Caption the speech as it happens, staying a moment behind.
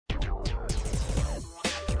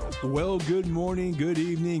Well, good morning, good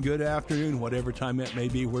evening, good afternoon, whatever time it may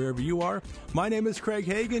be, wherever you are. My name is Craig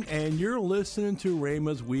Hagan, and you're listening to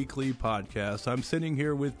Rhema's Weekly Podcast. I'm sitting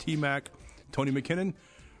here with T-Mac, Tony McKinnon,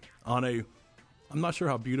 on a, I'm not sure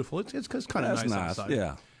how beautiful, it's kind of nice outside.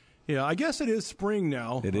 Yeah. Yeah, I guess it is spring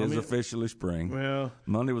now. It is officially spring. Well,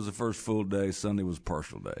 Monday was the first full day. Sunday was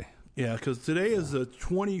partial day. Yeah, because today is the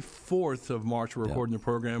 24th of March. We're recording the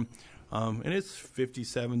program, and it's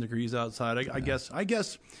 57 degrees outside. I guess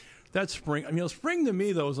that's spring. I mean, spring to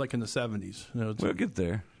me though is like in the 70s. We'll get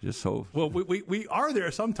there. Just hope. Well, we are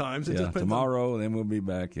there sometimes. It just tomorrow, then we'll be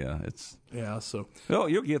back. So. Well,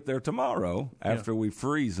 you'll get there tomorrow after we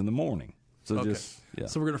freeze in the morning. So okay.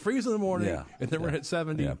 So we're going to freeze in the morning, and then we're going to hit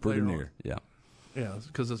 70. Yeah, pretty near. On. Yeah,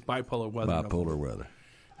 because it's bipolar weather. Bipolar weather.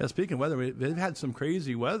 Yeah, speaking of weather, they've had some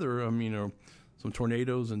crazy weather. I mean, some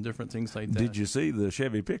tornadoes and different things like that. Did you see the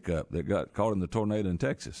Chevy pickup that got caught in the tornado in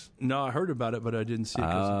Texas? No, I heard about it, but I didn't see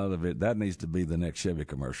it. That needs to be the next Chevy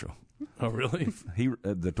commercial. Oh, really?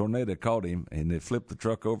 The tornado caught him, and they flipped the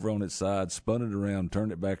truck over on its side, spun it around,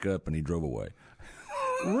 turned it back up, and he drove away.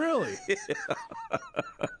 Really?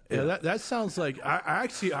 Yeah, that sounds like I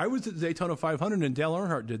was at the Daytona 500 and Dale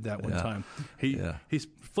Earnhardt did that one time. He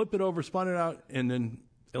flipped it over, spun it out, and then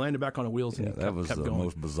it landed back on the wheels. And that was kept the going.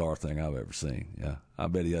 most bizarre thing I've ever seen. Yeah, I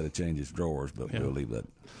bet he had to change his drawers, but we'll leave that.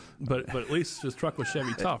 But at least his truck was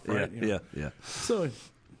Chevy tough, right? Yeah. So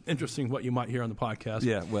interesting what you might hear on the podcast.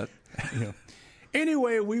 Yeah, what?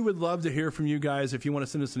 Anyway, we would love to hear from you guys. If you want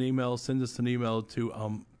to send us an email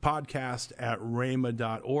to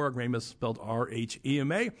podcast@rhema.org. Rhema is spelled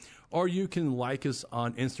R-H-E-M-A. Or you can like us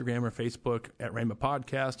on Instagram or Facebook at Rhema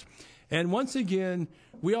Podcast. And once again,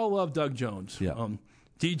 we all love Doug Jones. Yeah.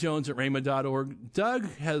 djones@rhema.org. Doug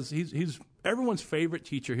he's everyone's favorite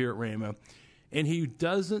teacher here at Rhema. And he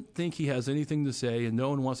doesn't think he has anything to say, and no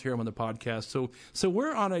one wants to hear him on the podcast. So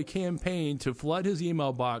we're on a campaign to flood his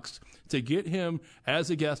email box to get him as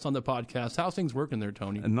a guest on the podcast. How's things working there,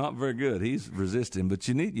 Tony? Not very good. He's resisting, but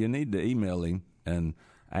you need to email him and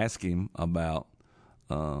ask him about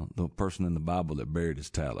the person in the Bible that buried his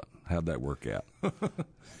talent. How'd that work out?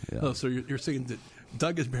 Yeah. Oh, so you're saying that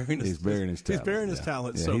Doug is burying his talent. He's burying his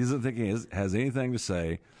talent. Yeah. So. He doesn't think he has anything to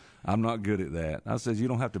say. I'm not good at that. I says, you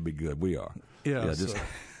don't have to be good. We are. Yeah.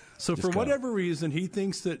 So for whatever reason, he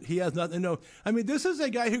thinks that he has nothing to know. I mean, this is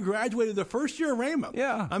a guy who graduated the first year of Rhema.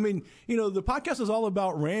 Yeah. I mean, the podcast is all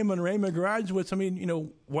about Rhema and Rhema graduates. I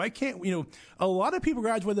mean, why can't, a lot of people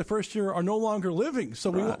graduate the first year are no longer living.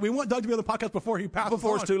 So we want Doug to be on the podcast before he passes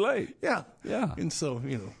Before it's too late. Yeah. Yeah. And so,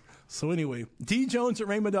 So anyway,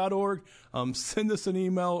 djones@rhema.org. Send us an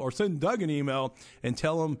email or send Doug an email and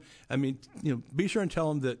tell him, be sure and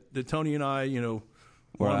tell him that Tony and I,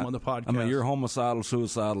 want him on the podcast. I mean, you're homicidal,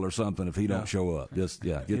 suicidal, or something if he don't show up. Just,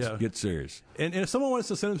 get serious. And if someone wants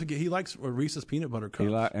to send him, he likes Reese's peanut butter cups. He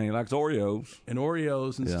likes Oreos. And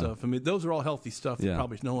Oreos and stuff. I mean, those are all healthy stuff that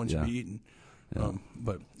probably no one should be eating. Yeah.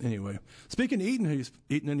 But anyway, speaking of eating, have you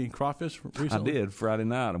eaten any crawfish recently? I did. Friday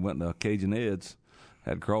night, I went to Cajun Ed's.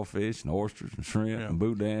 Had crawfish and oysters and shrimp and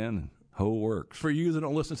boudin and whole works. For you that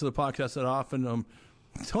don't listen to the podcast that often,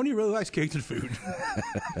 Tony really likes Cajun food.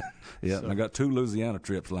 And I got 2 Louisiana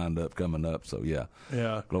trips lined up coming up, so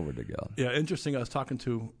glory to God. Yeah, interesting. I was talking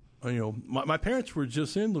to, my parents were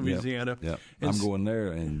just in Louisiana. Yeah, I'm going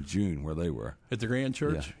there in June where they were. At the Grand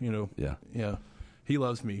Church, Yeah. He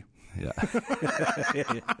loves me. Yeah. They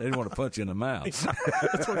didn't want to punch you in the mouth.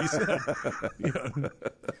 That's what he said. Yeah.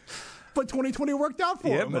 But 2020 worked out for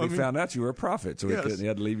him. Yeah, but he found out you were a prophet, so he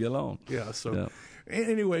had to leave you alone. Yeah. So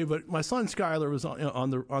anyway, but my son Skylar was on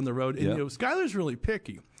the road, and Skylar's really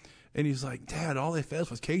picky, and he's like, "Dad, all they fed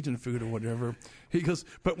us was Cajun food or whatever." He goes,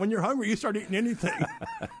 "But when you're hungry, you start eating anything."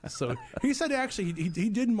 So he said actually he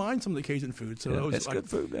didn't mind some of the Cajun food. So it's good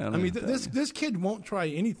food down there. I mean, this kid won't try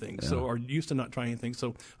anything, or used to not try anything.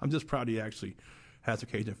 So I'm just proud he actually has the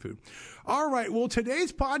Cajun food. All right. Well,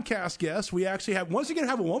 today's podcast guest, we actually once again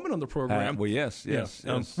have a woman on the program. Yes.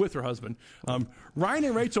 With her husband, Ryan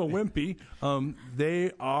and Rachel Wimpy.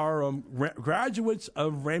 They are graduates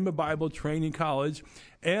of Rhema Bible Training College,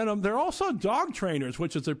 and they're also dog trainers,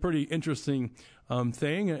 which is a pretty interesting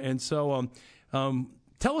thing. And so,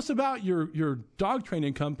 tell us about your dog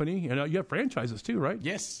training company. And you have franchises too, right?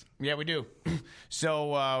 Yes. Yeah, we do.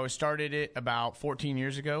 So we started it about 14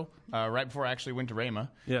 years ago, right before I actually went to Rhema.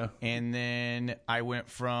 Yeah. And then I went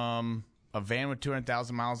from a van with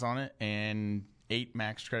 200,000 miles on it and 8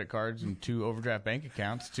 max credit cards and 2 overdraft bank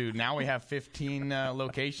accounts to now we have 15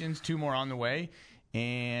 locations, 2 more on the way.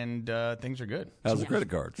 and things are good. How's the credit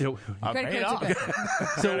cards? You know, I Credit paid cards are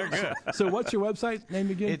off. good. They're good. so what's your website name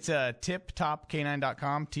again? It's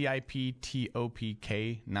tiptopk9.com,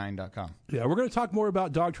 tiptopk9.com. Yeah, we're going to talk more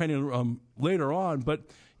about dog training later on, but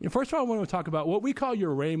first of all, I want to talk about what we call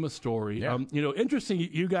your Rhema story. Yeah. Interesting.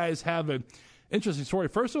 You guys have an interesting story.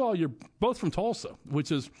 First of all, you're both from Tulsa,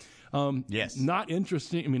 which is Yes. not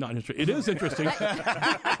interesting. I mean, not interesting. It is interesting,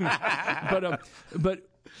 but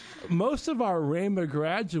most of our Rhema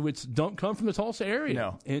graduates don't come from the Tulsa area.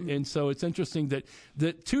 No. And so it's interesting that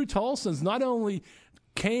two Tulsans not only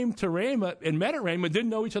came to Rhema and met at Rhema, didn't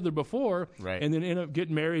know each other before, Right. and then ended up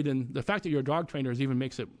getting married. And the fact that you're a dog trainer even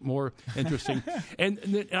makes it more interesting.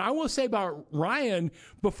 and I will say about Ryan,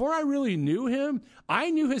 before I really knew him,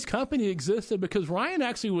 I knew his company existed because Ryan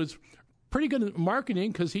actually was pretty good at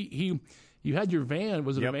marketing because you had your van,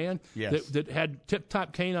 was it a Yep. van? Yes. That had Tip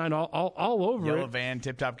Top Canine all over Yellow it. van,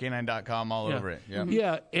 tiptopk9.com, all over it. Yeah.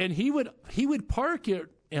 Yeah, and he would park it.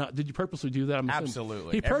 Did you purposely do that? I'm assuming.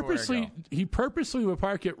 Absolutely. He Everywhere I purposely would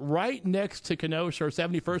park it right next to Kenosha or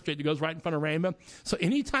 71st Street that goes right in front of Rhema. So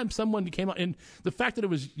anytime someone came out, and the fact that it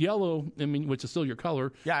was yellow, I mean, which is still your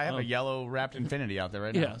color. Yeah, I have a yellow wrapped Infinity out there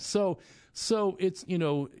right now. Yeah. So it's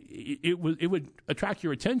it would attract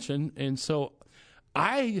your attention, and so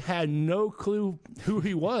I had no clue who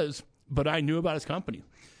he was, but I knew about his company.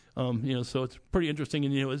 So it's pretty interesting,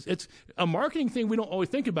 and it's a marketing thing we don't always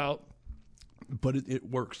think about, but it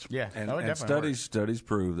works. Yeah. And, that would and definitely studies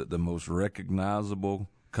prove that the most recognizable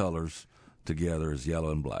colors together is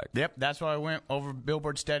yellow and black. Yep, that's why I went over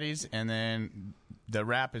billboard studies, and then the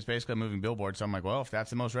wrap is basically a moving billboard. So I'm like, well, if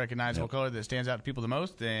that's the most recognizable color that stands out to people the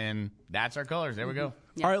most, then that's our colors. There we go.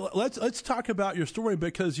 All right, let's talk about your story,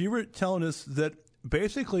 because you were telling us that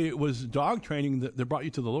basically it was dog training that brought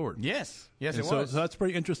you to the Lord. Yes, it So was. that's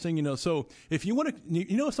pretty interesting, So if you want to,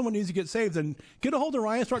 if someone needs to get saved, then get a hold of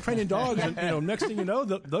Ryan, start training dogs, and next thing you know,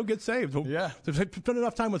 they'll get saved. Yeah. So spend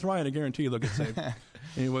enough time with Ryan, I guarantee you they'll get saved.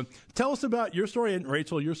 Anyway, tell us about your story, and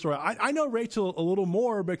Rachel, your story. I know Rachel a little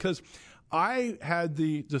more because I had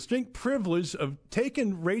the distinct privilege of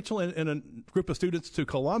taking Rachel and a group of students to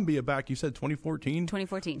Colombia back, you said 2014?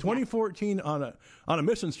 2014. 2014 on a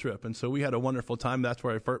missions trip, and so we had a wonderful time. That's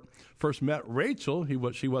where I first met Rachel.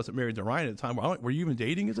 She wasn't married to Ryan at the time. Were you even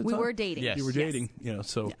dating at the time? We were dating. Yes. You were dating,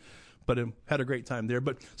 but had a great time there.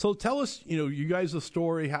 But so tell us, you guys the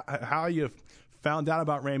story, how you found out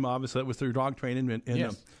about Rhema. Obviously, that was through dog training, and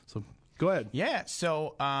Yes. so go ahead. Yeah,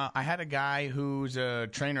 so I had a guy who's a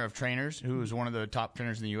trainer of trainers, who's one of the top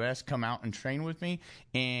trainers in the U.S., come out and train with me.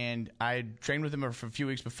 And I trained with him for a few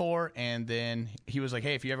weeks before, and then he was like,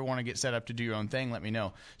 hey, if you ever want to get set up to do your own thing, let me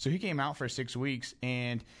know. So he came out for 6 weeks,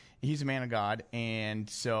 and he's a man of God. And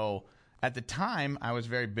so at the time, I was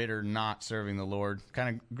very bitter not serving the Lord.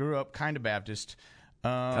 Kind of grew up kind of Baptist.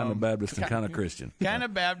 Kind of Baptist and kind of Christian. Kind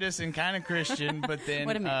of Baptist and kind of Christian, but then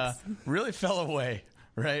What a mix. really fell away.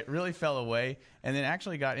 Right, really fell away, and then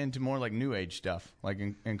actually got into more like New Age stuff, like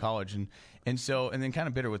in college, and then kind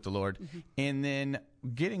of bitter with the Lord, and then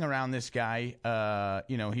getting around this guy,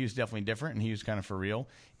 he was definitely different, and he was kind of for real,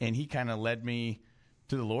 and he kind of led me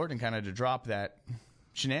to the Lord and kind of to drop that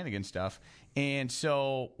shenanigan stuff. And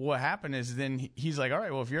so what happened is then he's like, all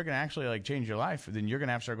right, well, if you're going to actually like change your life, then you're going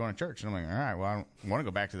to have to start going to church. And I'm like, all right, well, I don't want to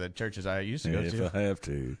go back to the churches I used to go to. If I have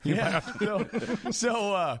to. Yeah.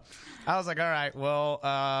 So I was like, all right, well,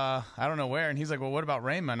 I don't know where. And he's like, well, what about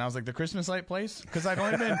Rhema? And I was like, the Christmas light place? Because I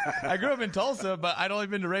grew up in Tulsa, but I'd only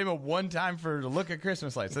been to Rhema one time to look at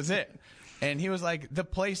Christmas lights. That's it. And he was like, the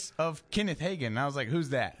place of Kenneth Hagin. And I was like, who's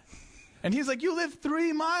that? And he's like, you live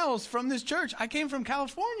 3 miles from this church. I came from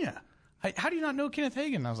California. How do you not know Kenneth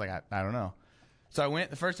Hagin? And I was like, I don't know. So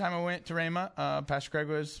the first time I went to Rhema, Pastor Craig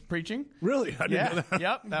was preaching. Really? I didn't know that.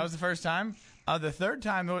 Yep, that was the first time. The third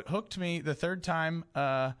time, what hooked me, is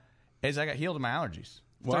I got healed of my allergies.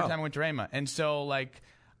 Wow. Third time I went to Rhema. And so, like,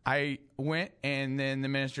 I went, and then the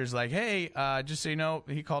minister's like, hey, just so you know,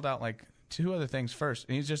 he called out, like, 2 other things first.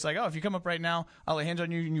 And he's just like, oh, if you come up right now, I'll lay hands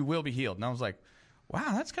on you, and you will be healed. And I was like,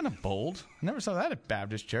 wow, that's kind of bold. I never saw that at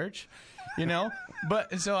Baptist church, But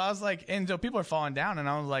and so I was like, and so people are falling down, and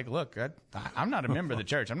I was like, look, I'm not a member of the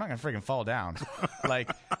church. I'm not gonna freaking fall down.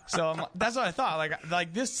 That's what I thought.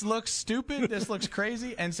 Like this looks stupid. This looks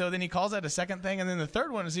crazy. And so then he calls out a second thing, and then the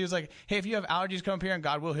third one is he was like, hey, if you have allergies, come up here, and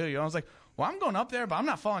God will heal you. And I was like, well, I'm going up there, but I'm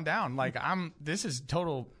not falling down. Like this is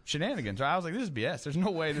total shenanigans. Right? I was like, this is BS. There's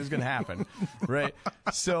no way this is gonna happen, right?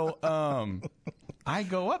 So I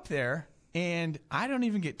go up there. And I don't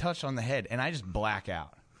even get touched on the head, and I just black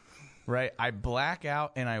out, right? I black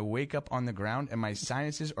out, and I wake up on the ground, and my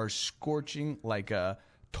sinuses are scorching like a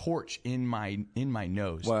torch in my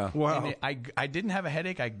nose. Wow. Wow. And I didn't have a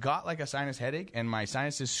headache. I got like a sinus headache, and my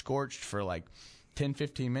sinuses scorched for like 10,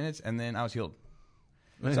 15 minutes, and then I was healed.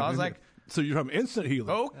 So I was like, so you're having instant healing.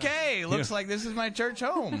 okay, looks like this is my church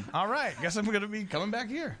home. All right, guess I'm going to be coming back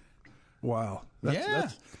here. Wow. Yeah.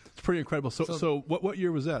 That's pretty incredible. So what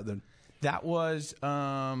year was that then? That was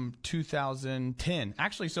 2010.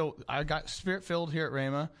 Actually, so I got spirit-filled here at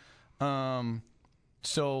Rhema.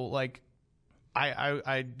 So, like,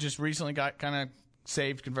 I just recently got kind of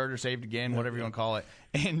saved, converted, or saved again, whatever you want to call it.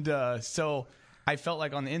 And so I felt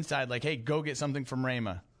like on the inside, like, hey, go get something from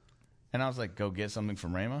Rhema. And I was like, go get something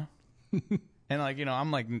from Rhema? And, like, you know,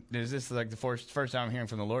 I'm like, is this like the first time I'm hearing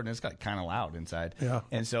from the Lord? And it's got kind of loud inside. Yeah.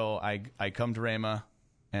 And so I come to Rhema,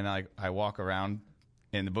 and I walk around,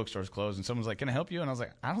 and the bookstore's closed, and someone's like, can I help you? And I was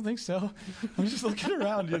like, I don't think so. I'm just looking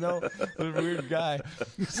around, you know, a weird guy.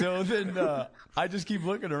 So then I just keep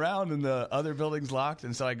looking around, and the other building's locked.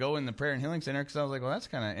 And so I go in the prayer and healing center because I was like, well, that's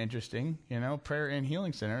kind of interesting, you know, prayer and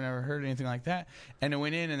healing center. Never heard anything like that. And I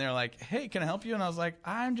went in, and they're like, hey, can I help you? And I was like,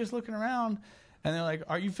 I'm just looking around. And they're like,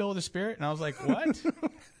 are you filled with the Spirit? And I was like, what?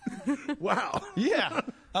 Wow. Yeah.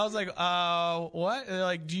 I was like, what? They're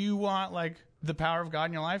like, do you want, like, the power of God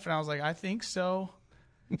in your life? And I was like, I think so.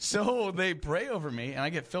 So they pray over me, and I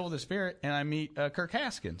get filled with the Spirit, and I meet Kirk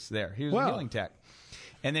Haskins there. He was a healing tech.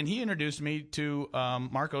 And then he introduced me to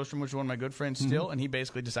Mark Ostrom, which is one of my good friends still, and he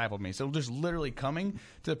basically discipled me. So just literally coming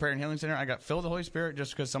to the Prayer and Healing Center, I got filled with the Holy Spirit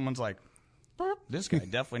just because someone's like, this guy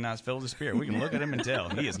definitely not filled with the Spirit. We can look at him and tell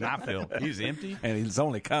he is not filled. He's empty. And he's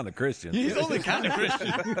only kind of Christian. He's only kind of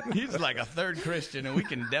Christian. He's like a third Christian, and we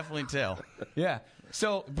can definitely tell. Yeah.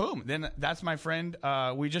 So, boom. Then that's my friend.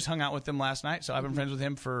 We just hung out with him last night. So I've been friends with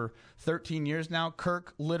him for 13 years now.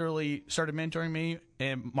 Kirk literally started mentoring me,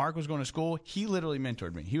 and Mark was going to school. He literally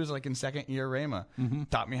mentored me. He was like in second year Rhema.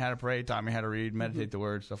 Taught me how to pray, taught me how to read, meditate the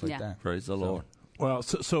Word, stuff like that. Praise the Lord. Well,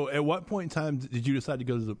 so at what point in time did you decide to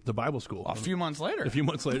go to the Bible school? A few months later. A few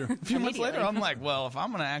months later. A few months later, I'm like, well, if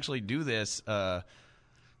I'm going to actually do this,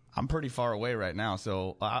 I'm pretty far away right now.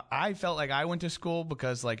 So I felt like I went to school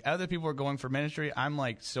because, like, other people were going for ministry. I'm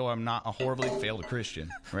like, so I'm not a horribly failed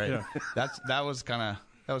Christian, right? Yeah. That was kind of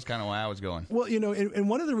why I was going. Well, you know, and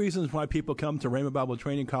one of the reasons why people come to Rhema Bible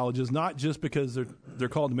Training College is not just because they're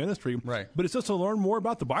called to ministry, right? But it's just to learn more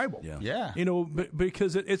about the Bible. Yeah. You know,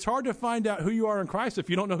 because it's hard to find out who you are in Christ if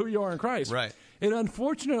you don't know who you are in Christ. Right. And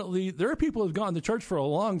unfortunately, there are people who've gone to church for a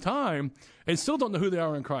long time and still don't know who they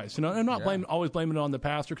are in Christ. You know, I'm not always blaming it on the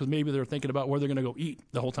pastor because maybe they're thinking about where they're going to go eat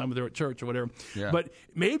the whole time they're at church or whatever. Yeah. But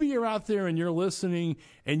maybe you're out there and you're listening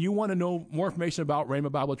and you want to know more information about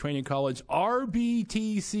Rhema Bible Training College,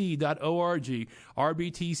 rbtc.org,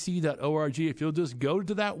 rbtc.org. If you'll just go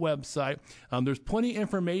to that website, there's plenty of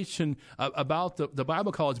information about the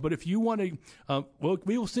Bible college. But if you want to,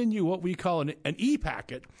 we will send you what we call an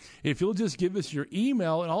e-packet. If you'll just give us your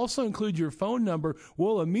email and also include your phone number,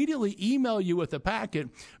 we'll immediately email you with a packet,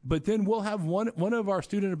 but then we'll have one of our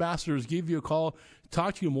student ambassadors give you a call,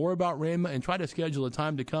 talk to you more about Rhema, and try to schedule a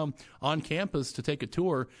time to come on campus to take a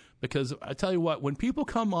tour. Because I tell you what, when people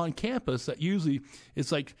come on campus, that usually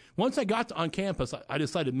it's like once I got on campus, I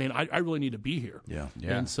decided, man, I really need to be here. Yeah.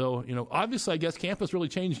 And so, you know, obviously, I guess campus really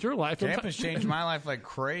changed your life. Campus changed my life like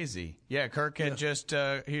crazy. Yeah, Kirk had just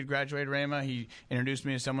he had graduated Rhema. He introduced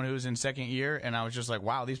me to someone who was in second year, and I was just like,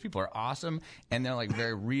 wow, these people are awesome, and they're like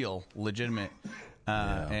very real, legitimate,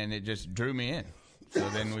 and it just drew me in. So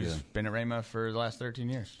then we've been at Rhema for the last 13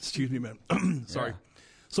 years. Excuse me, man. Sorry.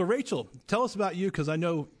 So, Rachel, tell us about you, because I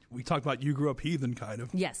know we talked about you grew up heathen, kind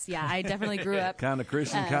of. Yes, yeah, I definitely grew up. Kind of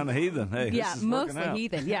Christian, kind of heathen. Hey, yeah, this is mostly out.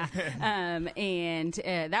 heathen, yeah. And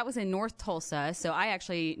that was in North Tulsa, so I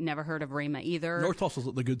actually never heard of Rhema either. North Tulsa's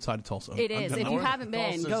the good side of Tulsa. It is. If you haven't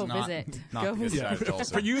been, Tulsa's go not- visit. not Go the good visit. side of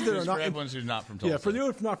Tulsa. For you that are Just not- for everyone who's not from Tulsa. Yeah, for you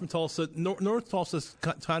if not from Tulsa, North Tulsa's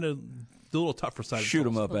kind of the little tougher side Shoot of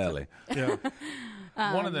 'em Tulsa. up alley. Yeah.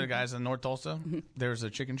 One of the guys in North Tulsa, there's a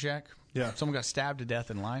chicken shack. Yeah. Someone got stabbed to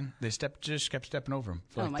death in line. They just kept stepping over him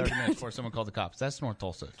for Oh like my 30 God. minutes before someone called the cops. That's North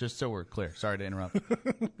Tulsa, just so we're clear. Sorry to interrupt.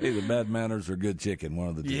 Either bad manners or good chicken, one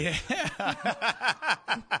of the two. Yeah.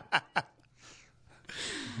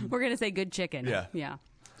 We're going to say good chicken. Yeah. Yeah.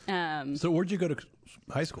 So where'd you go to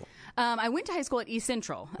high school? I went to high school at East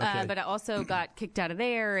Central, Okay. but I also got kicked out of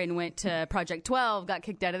there and went to Project 12, got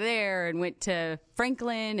kicked out of there and went to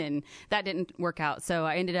Franklin, and that didn't work out. So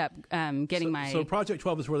I ended up getting my... So Project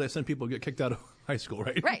 12 is where they send people to get kicked out of high school,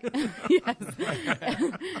 right? Right. Yes.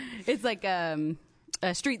 It's like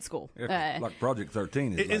street school. Like Project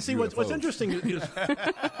 13 is And like see, what's UFOs. interesting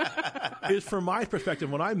is from my perspective,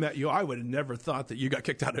 when I met you, I would have never thought that you got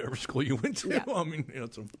kicked out of every school you went to. Yeah. I mean,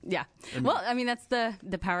 so. Yeah. Well, I mean, that's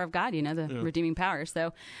the power of God, the redeeming power.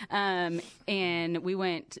 So, and we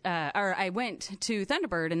went, or I went to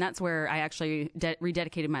Thunderbird, and that's where I actually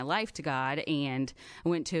rededicated my life to God, and I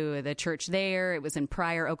went to the church there. It was in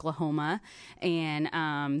Pryor, Oklahoma. And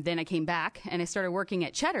then I came back and I started working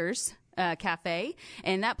at Cheddar's Cafe,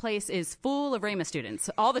 and that place is full of Rhema students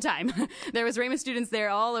all the time. There was Rhema students there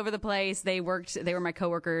all over the place. They were my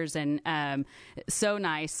coworkers, and so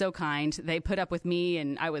nice, so kind. They put up with me,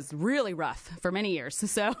 and I was really rough for many years.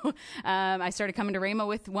 So I started coming to Rhema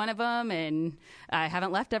with one of them, and I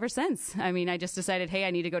haven't left ever since. I mean, I just decided, hey,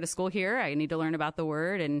 I need to go to school here. I need to learn about the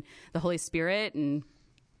Word and the Holy Spirit, and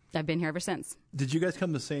I've been here ever since. Did you guys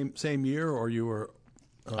come the same year, or you were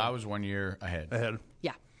I was 1 year ahead.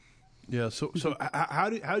 Yeah. Yeah. So how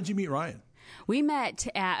did you meet Ryan? We met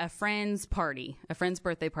at a friend's party, a friend's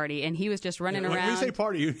birthday party, and he was just running around. When you say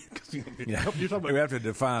party, you're talking about We have to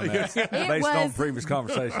define that based was on previous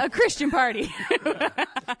conversation. a Christian party.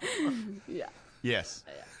 Yeah. Yes.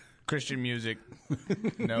 Christian music,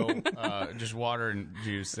 no, just water and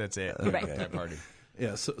juice. That's it. Right. That party.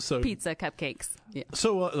 Yeah. So Pizza, cupcakes. Yeah.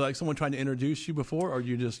 So like someone trying to introduce you before, or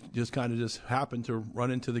you just kind of just happened to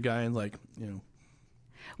run into the guy and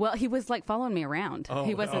Well, he was like following me around.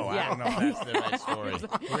 He wasn't. I don't know if that's the right story.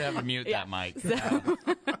 We're going to have to mute that mic.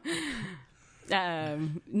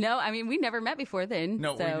 No, I mean, we never met before then.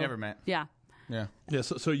 No, so, we never met. Yeah. Yeah. Yeah.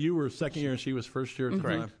 So you were second year and she was first year at the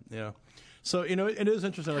time. Yeah. So it is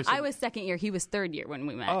interesting. Like I was second year. He was third year when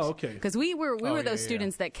we met. Oh, okay. Because we were those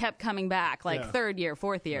students that kept coming back, like third year,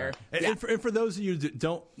 fourth year. Right. And for those of you that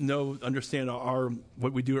don't understand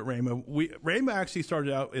what we do at Rhema, Rhema actually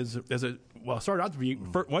started out started out to be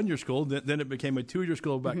 1 year school, then it became a 2 year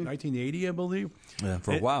school back in 1980, I believe. Yeah,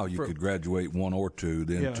 for a while you could graduate 1 or 2,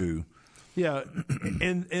 then 2. Yeah,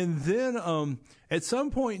 and then at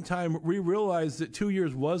some point in time, we realized that 2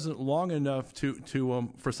 years wasn't long enough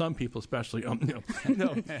to for some people, especially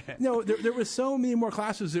there were so many more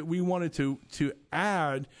classes that we wanted to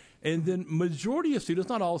add, and then majority of students,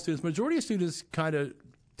 not all students, majority of students kind of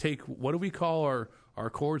take what do we call our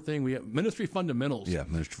core thing? We have ministry fundamentals. Yeah,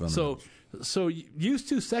 ministry fundamentals. So used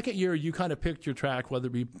to second year, you kind of picked your track, whether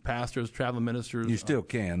it be pastors, traveling ministers. You still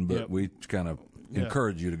can, but we kind of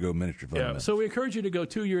encourage you to go ministry fundamentals. Yeah, so we encourage you to go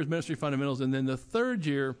 2 years ministry fundamentals, and then the third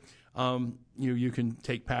year, you can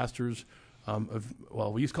take pastors.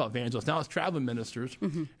 We used to call it evangelists. Now it's traveling ministers,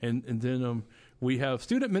 and then we have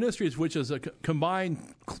student ministries, which is a combined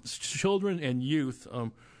children and youth.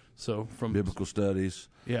 So from biblical studies,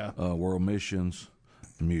 world missions,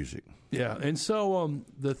 music. Yeah, and so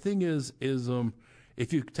the thing is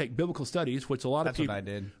if you take biblical studies, which a lot of people, what I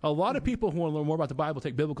did. A lot of people who want to learn more about the Bible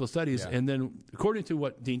take biblical studies, and then according to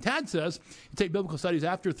what Dean Tadd says, you take biblical studies.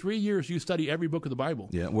 After 3 years, you study every book of the Bible.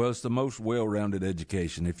 Yeah, well, it's the most well-rounded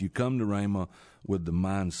education. If you come to Rhema with the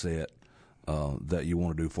mindset that you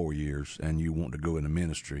want to do 4 years and you want to go into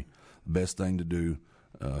ministry, the best thing to do.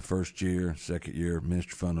 First year, second year,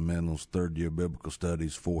 ministry fundamentals, third year, biblical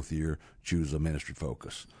studies, fourth year, choose a ministry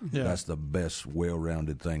focus. Yeah. That's the best,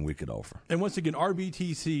 well-rounded thing we could offer. And once again,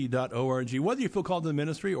 rbtc.org. Whether you feel called to the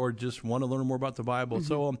ministry or just want to learn more about the Bible.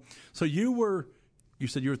 So you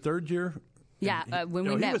said you were third year? Yeah, when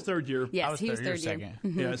we met. He was third year. Yes, he was third year. Second.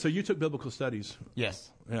 Yeah, so you took biblical studies.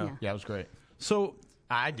 Yes. Yeah. Yeah, it was great. So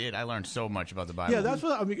I did. I learned so much about the Bible. yeah, that's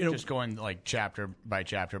what I mean. Just going like chapter by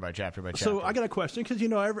chapter by chapter by chapter. So I got a question because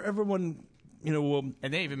everyone will.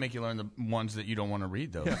 And they even make you learn the ones that you don't want to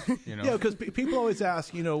read, though. Yeah, because people always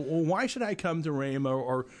ask, well, why should I come to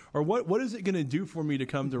Rhema, or what is it going to do for me to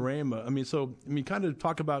come to Rhema? I mean, kind of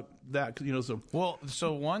talk about that,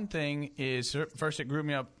 So one thing is, first it grew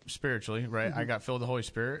me up spiritually, right? I got filled with the Holy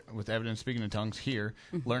Spirit with evidence speaking in tongues here,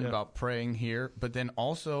 learned about praying here, but then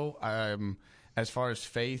also, as far as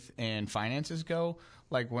faith and finances go,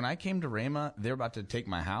 like when I came to Rhema, they're about to take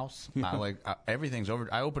my house. Everything's over.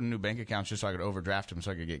 I opened a new bank account just so I could overdraft them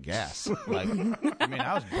so I could get gas.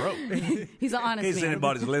 I was broke. He's an honest In case man.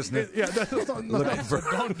 anybody's listening,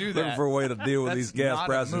 Don't do that. looking for a way to deal with these gas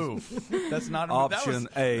prices. That's not a move. Option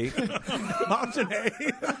A. Option A.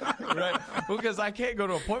 Right. Because I can't go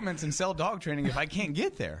to appointments and sell dog training if I can't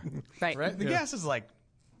get there. Right. The gas is like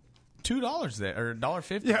 $2 there, or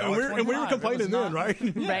 $1.50. Yeah, and we were complaining then, right?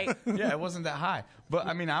 Right. Yeah, it wasn't that high. But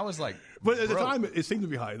I mean, I was like, But at the broke. time, it seemed to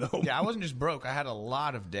be high, though. Yeah, I wasn't just broke. I had a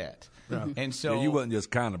lot of debt. And so Yeah, you wasn't just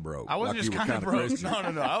kind of broke. I wasn't like just you were kind of broke.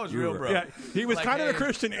 Christian. No. I was real broke. Yeah, he was Like, kind of a hey,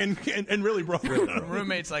 Christian and really broke.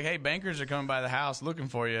 roommate's like, hey, bankers are coming by the house looking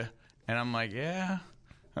for you. And I'm like, yeah,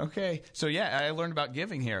 okay. So, yeah, I learned about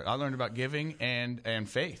giving here. I learned about giving and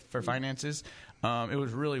faith for finances. It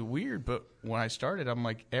was really weird, but when I started, I'm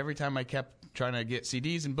like, every time I kept trying to get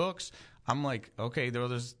CDs and books, I'm like, okay,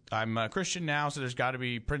 I'm a Christian now, so there's got to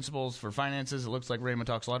be principles for finances. It looks like Rhema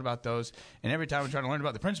talks a lot about those. And every time I'm trying to learn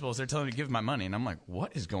about the principles, they're telling me to give my money. And I'm like,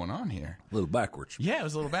 what is going on here? A little backwards. Yeah, it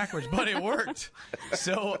was a little backwards, but it worked.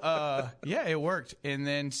 So, yeah, it worked. And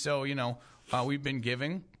then, so, we've been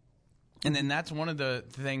giving. And then that's one of the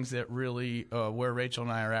things that really where Rachel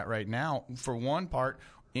and I are at right now. For one part,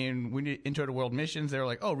 when we entered World Missions, they were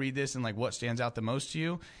like, oh, read this and like what stands out the most to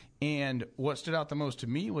you. And what stood out the most to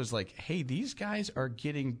me was like, hey, these guys are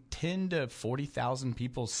getting 10 to 40,000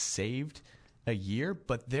 people saved a year,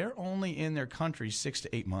 but they're only in their country 6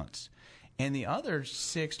 to 8 months. And the other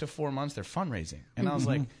 6 to 4 months, they're fundraising. And I was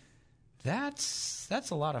like, that's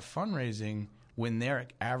a lot of fundraising when they're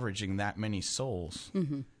averaging that many souls.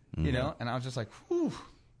 And I was just like, whew.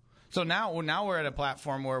 So now we're at a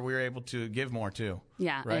platform where we're able to give more too.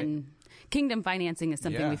 Yeah. Right? And kingdom financing is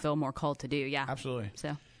something we feel more called to do. Yeah. Absolutely.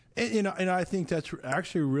 So. And I think that's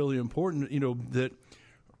actually really important, that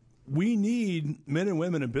we need men and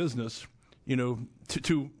women in business,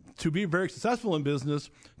 to be very successful in business,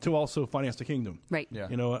 to also finance the kingdom. Right. Yeah.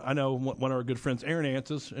 I know one of our good friends, Aaron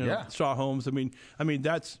Antis, Shaw Homes. I mean,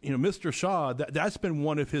 that's, Mr. Shaw, that's been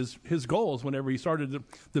one of his goals whenever he started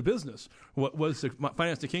the business, was to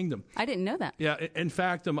finance the kingdom. I didn't know that. Yeah. In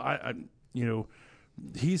fact,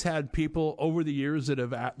 he's had people over the years that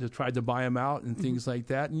have tried to buy him out and things like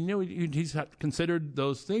that. And, he's considered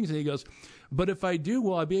those things. And he goes, but if I do,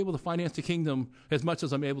 will I be able to finance the kingdom as much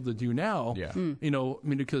as I'm able to do now? Yeah.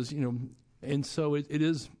 Because, and so it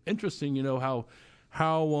is interesting,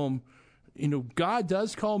 how God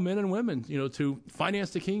does call men and women, to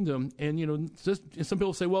finance the kingdom. And, some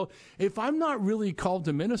people say, well, if I'm not really called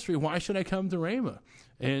to ministry, why should I come to Rhema?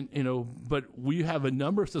 And, but we have a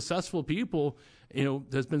number of successful people,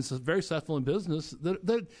 that's been very successful in business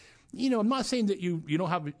that I'm not saying that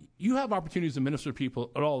you have opportunities to minister to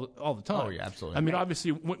people all the time. Oh, yeah, absolutely. I mean,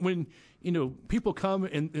 obviously, when people come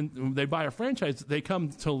and they buy a franchise, they come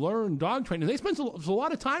to learn dog training. They spend a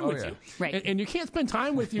lot of time with you, right? And you can't spend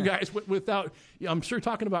time with you guys without, I'm sure,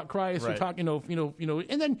 talking about Christ or talking,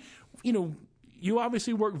 and then, you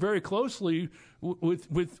obviously work very closely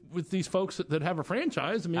with these folks that have a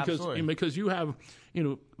franchise. I mean, because you have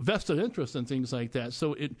vested interest in things like that.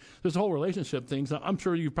 So there's a whole relationship things. I'm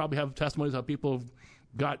sure you probably have testimonies how people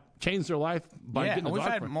have changed their life by getting a dog. We've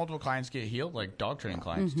had multiple clients get healed, like dog training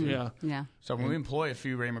clients too. Yeah. So when we employ a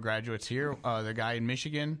few Rhema graduates here, the guy in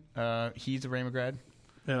Michigan, he's a Rhema grad.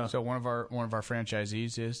 Yeah. So one of our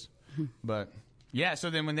franchisees is, but. Yeah, so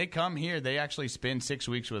then when they come here, they actually spend 6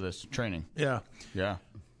 weeks with us training. Yeah. Yeah.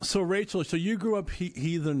 So, Rachel, you grew up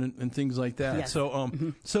heathen and things like that. Yes. So,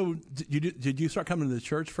 so did you start coming to the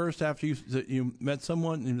church first after you met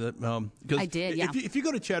someone? I did, yeah. If you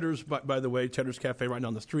go to Cheddar's, by the way, Cheddar's Cafe right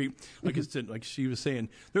down the street, like she was saying,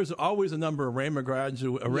 there's always a number of Rhema grads,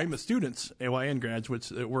 Rhema students, AYN graduates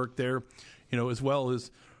that work there, as well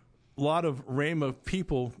as a lot of Rhema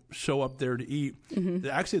people show up there to eat.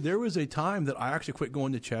 Actually, there was a time that I actually quit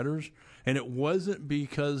going to Cheddar's, and it wasn't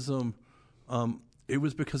because it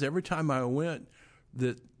was because every time I went,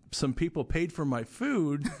 that some people paid for my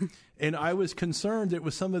food, and I was concerned it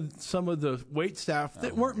was some of the wait staff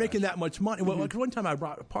that weren't making that much money. Well, like one time I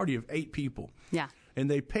brought a party of 8 people, and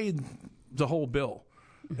they paid the whole bill,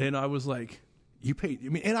 and I was like, you paid. I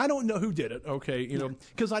mean, and I don't know who did it. Okay,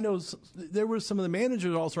 because I know there were some of the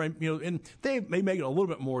managers also, and they make it a little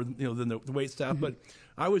bit more, than the wait staff. But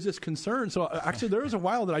I was just concerned. So actually, there was a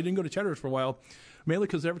while that I didn't go to Cheddar's for a while, mainly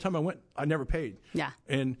because every time I went, I never paid. Yeah.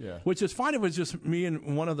 And which is fine if it was just me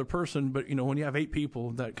and one other person. But when you have 8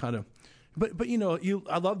 people, that kind of. But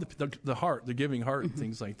I love the heart, the giving heart, and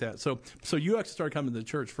things like that. So you actually started coming to the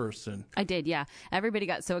church first, and I did, yeah. Everybody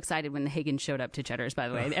got so excited when the Hagans showed up to Cheddar's. By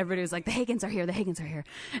the way, everybody was like, "The Hagans are here! The Hagans are here!"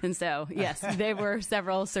 And so, yes, there were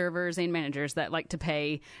several servers and managers that like to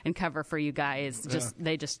pay and cover for you guys.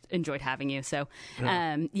 They just enjoyed having you. So,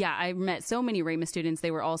 I met so many Rhema students.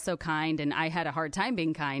 They were all so kind, and I had a hard time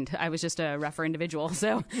being kind. I was just a rougher individual.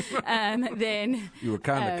 So, then you were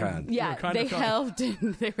kind of kind. Yeah, they helped.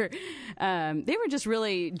 And they were just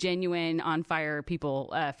really genuine, on fire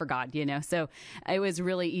people for God, So it was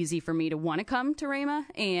really easy for me to want to come to Rhema.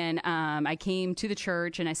 And I came to the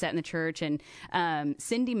church, and I sat in the church. And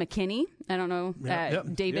Cindy McKinney, I don't know,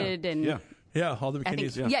 David and... Yeah, all the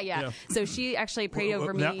McKinneys. Yeah. So she actually prayed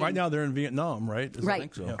over me. Right now they're in Vietnam, right? Right. I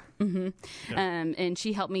think so. And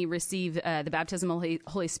she helped me receive the baptism of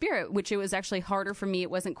Holy Spirit, which it was actually harder for me.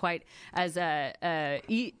 It wasn't quite as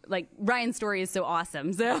like Ryan's story is so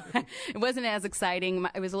awesome, so it wasn't as exciting.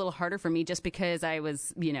 It was a little harder for me just because I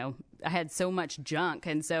was, I had so much junk.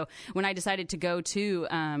 And so when I decided to go to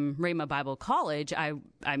Rhema Bible College, I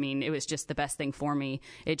mean, it was just the best thing for me.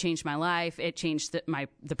 It changed my life. It changed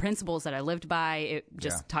the principles that I lived by. It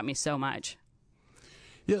just taught me so much.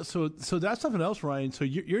 Yeah, so that's something else, Ryan. So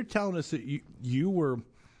you're telling us that you were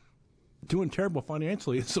doing terrible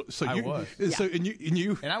financially. So I was. So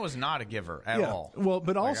and I was not a giver at all. Well,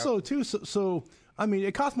 but also too. So I mean,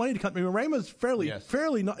 it costs money to come. I mean, Rhema's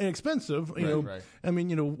fairly not inexpensive. You know, right. I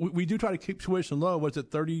mean, we do try to keep tuition low. What's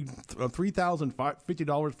it,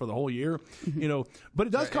 $3,050 for the whole year? But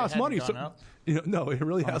it does cost money. So up? No, it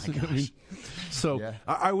really hasn't. I mean, so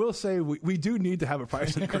I will say we do need to have a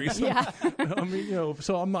price increase. I mean,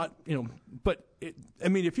 so I'm not, but I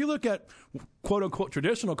mean, if you look at quote unquote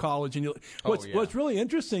traditional college, and what's really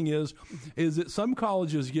interesting is that some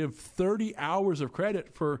colleges give 30 hours of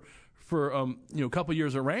credit for a couple of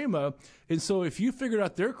years of Rhema, and so if you figured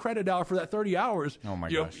out their credit hour for that 30 hours, oh my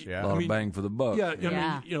gosh, a lot of bang for the buck. I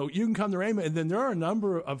mean, you can come to Rhema, and then there are a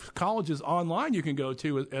number of colleges online you can go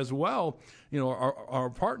to as well. Our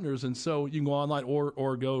partners, and so you can go online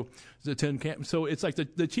or go to attend camp. So it's like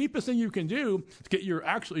the cheapest thing you can do to get your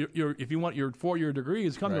if you want your 4-year degree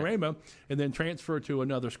is come to Rhema and then transfer to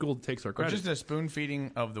another school that takes our credit. Or just a spoon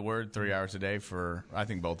feeding of the word 3 hours a day for I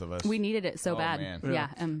think both of us. We needed it so bad. Man. Yeah.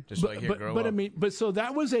 Just grow up. I mean, so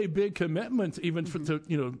that was a big commitment. Even to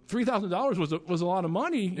 $3,000 was a lot of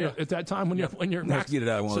money at that time when you're Let's get it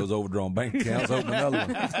out of one of those overdrawn bank accounts. Open another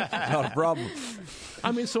one. Not a problem.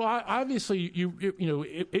 I mean, so obviously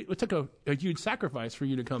it took a huge sacrifice for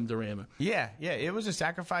you to come to Rhema. Yeah, it was a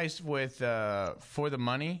sacrifice with for the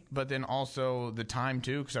money, but then also the time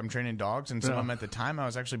too, because I'm training dogs, and some of them at the time I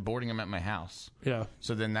was actually boarding them at my house. Yeah.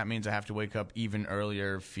 So then that means I have to wake up even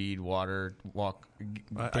earlier, feed, water, walk.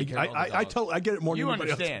 I get it more than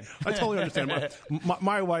anybody understand. else. I totally understand.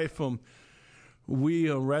 My wife, we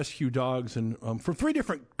rescue dogs, and for 3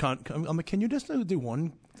 different. I'm like, can you just do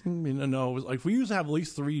one? I mean, no, it was like we used to have at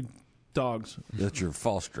least 3 dogs that you're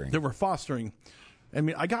fostering. That we're fostering. I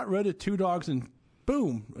mean, I got rid of 2 dogs, and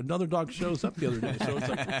boom, another dog shows up the other day. So it's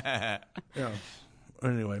like, yeah.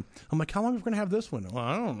 Anyway, I'm like, how long are we going to have this one? Well,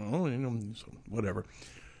 I don't know. So whatever.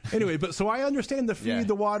 Anyway, but so I understand the feed,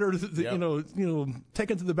 the water,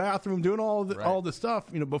 taking to the bathroom, doing all the stuff,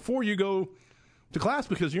 before you go to class,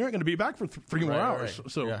 because you aren't going to be back for 3 more hours.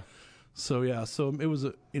 Right. So it was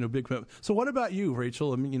a big commitment. So what about you,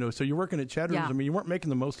 Rachel? I mean, so you're working at Cheddar's. Yeah. I mean, you weren't making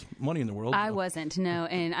the most money in the world. I wasn't, no.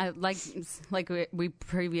 And I like we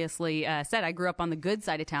previously said, I grew up on the good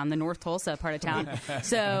side of town, the North Tulsa part of town.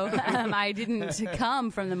 So I didn't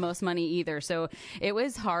come from the most money either. So it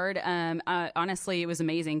was hard. Honestly, it was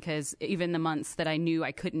amazing because even the months that I knew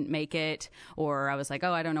I couldn't make it, or I was like,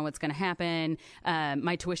 I don't know what's going to happen,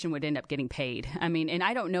 my tuition would end up getting paid. I mean, and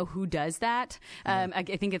I don't know who does that. I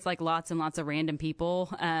think it's like lots and lots of random people.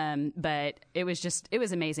 But it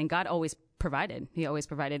was amazing. God always provided. He always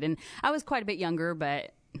provided. And I was quite a bit younger,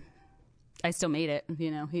 but I still made it.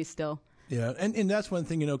 He's still. Yeah. And that's one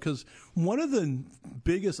thing, because one of the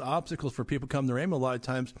biggest obstacles for people coming to Rhema a lot of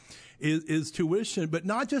times is tuition, but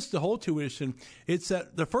not just the whole tuition. It's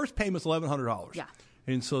that the first payment's $1,100. Yeah.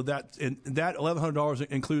 And so that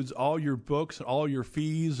 $1,100 includes all your books, all your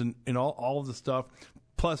fees, and all of the stuff,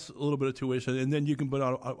 plus a little bit of tuition, and then you can put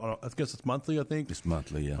on. I guess it's monthly. I think it's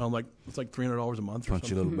monthly. Yeah, it's like $300 a month. Punch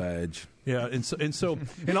or your little badge. Yeah,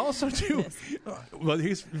 and also too,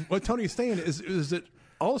 what Tony's saying is that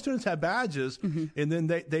all students have badges, and then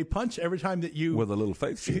they punch every time that you with a little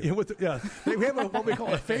face shield. We have what we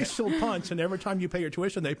call a facial punch, and every time you pay your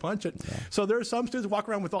tuition, they punch it. Yeah. So there are some students walk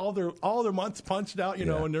around with all their months punched out,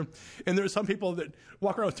 and there's some people that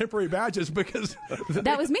walk around with temporary badges because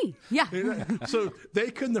that was me. Yeah. So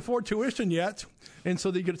they couldn't afford tuition yet, and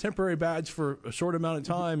so they get a temporary badge for a short amount of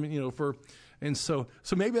time, And so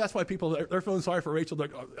maybe that's why people they're feeling sorry for Rachel.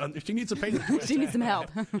 Like, she needs to pay the tuition. She needs some help.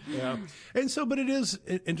 Yeah, and so, but it is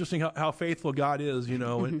interesting how faithful God is, and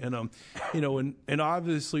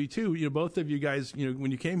obviously too, both of you guys, when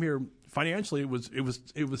you came here financially, it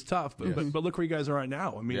was tough, but look where you guys are right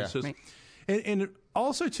now. I mean, it's just, and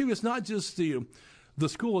also too, it's not just the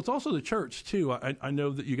school, it's also the church too. I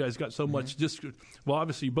know that you guys got so much.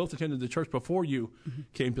 Obviously you both attended the church before you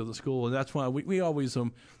came to the school, and that's why we always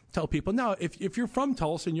tell people. Now, if you're from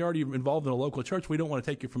Tulsa and you're already involved in a local church, we don't want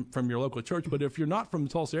to take you from your local church. But if you're not from the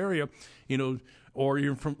Tulsa area, or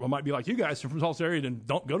you're from, or might be like you guys, you're from the Tulsa area, then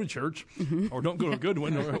don't go to church or don't go to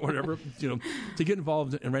Goodwin or whatever, to get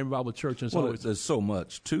involved in Rhema Bible Church. And there's so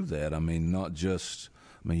much to that. I mean, not just,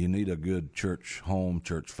 you need a good church home,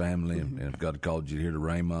 church family, and if God called you here to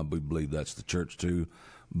Rhema, we believe that's the church too.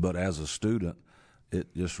 But as a student,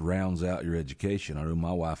 it just rounds out your education. I know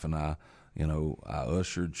my wife and I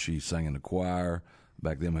ushered, she sang in the choir.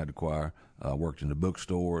 Back then we had the choir. Worked in the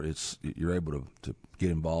bookstore. You're able to get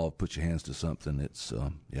involved, put your hands to something. It's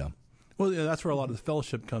Well, yeah, that's where a lot of the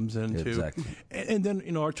fellowship comes in too. Exactly. And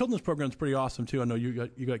then our children's program is pretty awesome too. I know you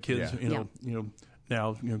got kids,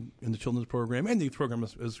 now in the children's program, and the program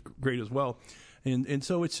is great as well. And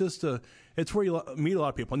so it's just it's where you meet a lot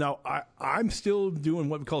of people. Now I'm still doing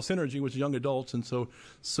what we call Synergy, which is young adults, and so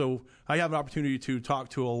I have an opportunity to talk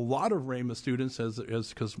to a lot of Rhema students as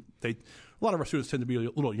because a lot of our students tend to be a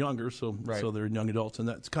little younger, so they're young adults, and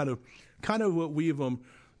that's kind of what we've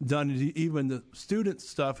done. Even the student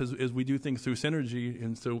stuff is we do things through Synergy,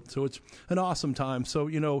 and so it's an awesome time. So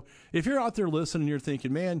if you're out there listening, and you're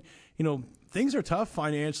thinking, man, things are tough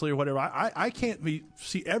financially or whatever. I can't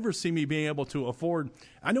ever see me being able to afford.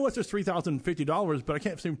 I know it's just $3,050, but I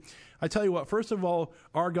can't see. I tell you what. First of all,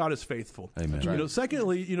 our God is faithful. Amen.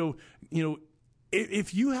 Secondly,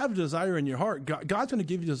 if you have a desire in your heart, God's going to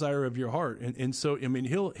give you a desire of your heart, and so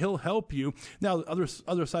He'll help you. Now, the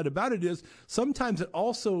other side about it is sometimes it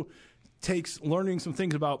also takes learning some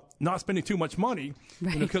things about not spending too much money,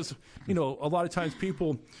 because a lot of times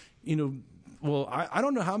people, Well, I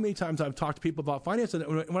don't know how many times I've talked to people about finance, and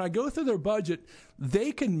when I go through their budget,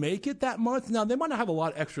 they can make it that month. Now, they might not have a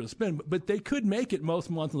lot extra to spend, but they could make it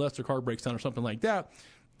most months unless their car breaks down or something like that.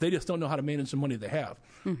 They just don't know how to manage the money they have.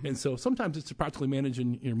 Mm-hmm. And so sometimes it's practically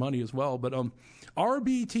managing your money as well. But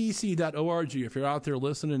rbtc.org, if you're out there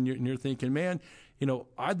listening and you're thinking, man,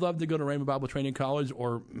 I'd love to go to Rhema Bible Training College,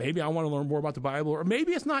 or maybe I want to learn more about the Bible, or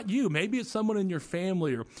maybe it's not you. Maybe it's someone in your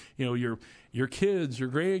family, or your kids, your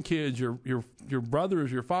grandkids, your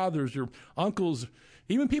brothers, your fathers, your uncles,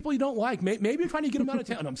 even people you don't like. Maybe you're trying to get them out of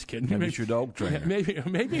town. I'm just kidding. Maybe it's your dog trainer.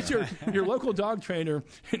 Maybe it's your local dog trainer.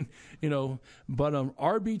 But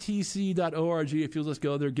rbtc.org, if you'll just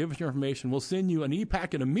go there, give us your information. We'll send you an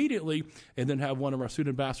e-packet immediately, and then have one of our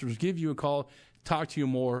student ambassadors give you a call, talk to you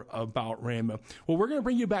more about Rhema. Well, we're going to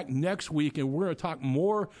bring you back next week, and we're going to talk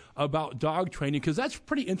more about dog training, because that's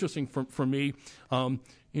pretty interesting for me. I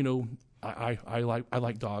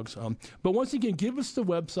like dogs. But once again, give us the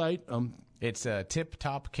website. It's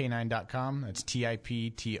tiptopk9.com. That's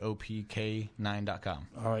tiptopk9.com.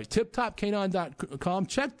 All right, tiptopk9.com.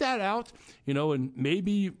 Check that out. And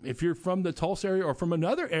maybe if you're from the Tulsa area or from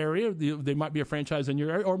another area, they might be a franchise in your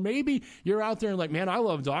area. Or maybe you're out there and like, man, I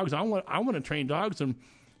love dogs. I want to train dogs. And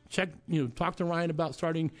talk to Ryan about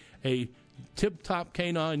starting a Tip Top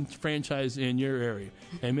K9 franchise in your area.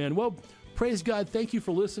 Amen. Well, praise God. Thank you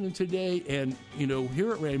for listening today. And,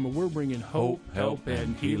 here at Rhema, we're bringing hope, help,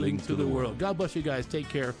 and healing to the world. God bless you guys. Take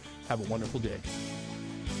care. Have a wonderful day.